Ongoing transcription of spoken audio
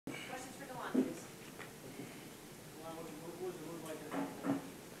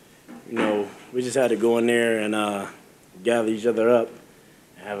we just had to go in there and gather each other up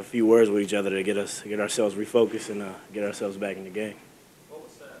and have a few words with each other to get ourselves refocused and get ourselves back in the game. What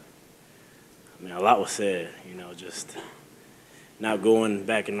was said? I mean, a lot was said. You know, just not going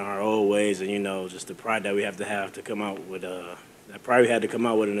back in our old ways, and you know, just the pride that we have to come out with. That pride we had to come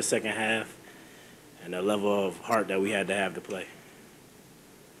out with in the second half, and the level of heart that we had to have to play. Did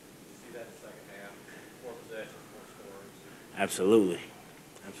you see that in the second half? 4 possessions, 4 scores. Absolutely,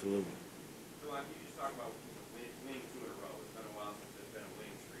 absolutely. Delone, you just talk about winning 2 in a row. It's been a while since there's been a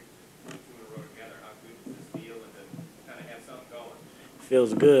winning streak. 2 in a row together. How good does this feel, and to kind of have something going?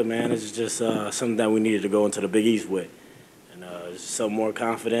 Feels good, man. It's just something that we needed to go into the Big East with, and just some more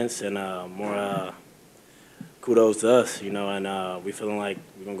confidence and more kudos to us, you know. And we feeling like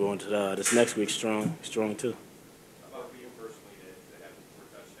we're gonna go into this next week strong too. How about for you personally to have 4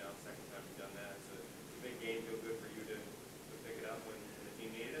 touchdowns, second time you've done that? It's a big game. Feel good for you to pick it up when the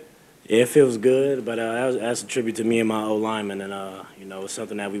team needed it? Yeah, it feels good, but that's a tribute to me and my O-lineman, and you know, it's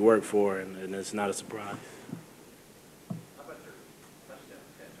something that we work for, and it's not a surprise. How about your touchdown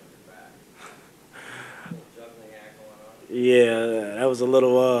catch on your back? A little juggling act going on? Yeah, that was a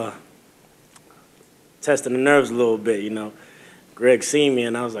little testing the nerves a little bit, you know. Greg seen me,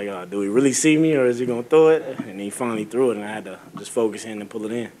 and I was like, oh, do he really see me, or is he going to throw it? And he finally threw it, and I had to just focus in and pull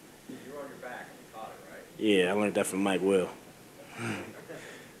it in. You were on your back and you caught it, right? Yeah, I learned that from Mike Will. How do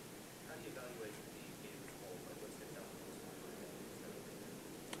you evaluate the game as a whole? Like, what's going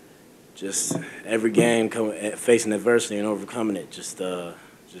to Just every game facing adversity and overcoming it. Just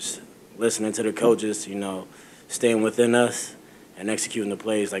listening to the coaches, you know, staying within us and executing the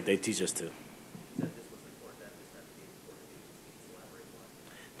plays like they teach us to.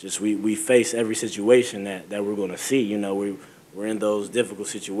 Just we face every situation that we're going to see. You know, we're in those difficult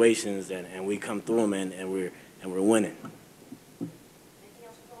situations, and we come through them, and we're winning. Anything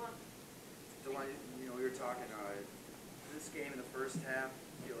else, Delone? You know, we were talking this game in the first half.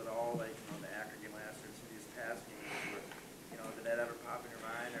 Feel it all like, you know, the Akron game last year, some of these past games. Where, you know, did that ever pop in your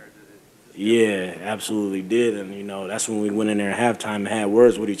mind, or did it? Yeah, absolutely did, and you know, that's when we went in there at halftime and had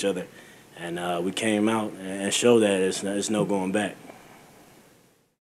words with each other, and we came out and showed that it's no going back.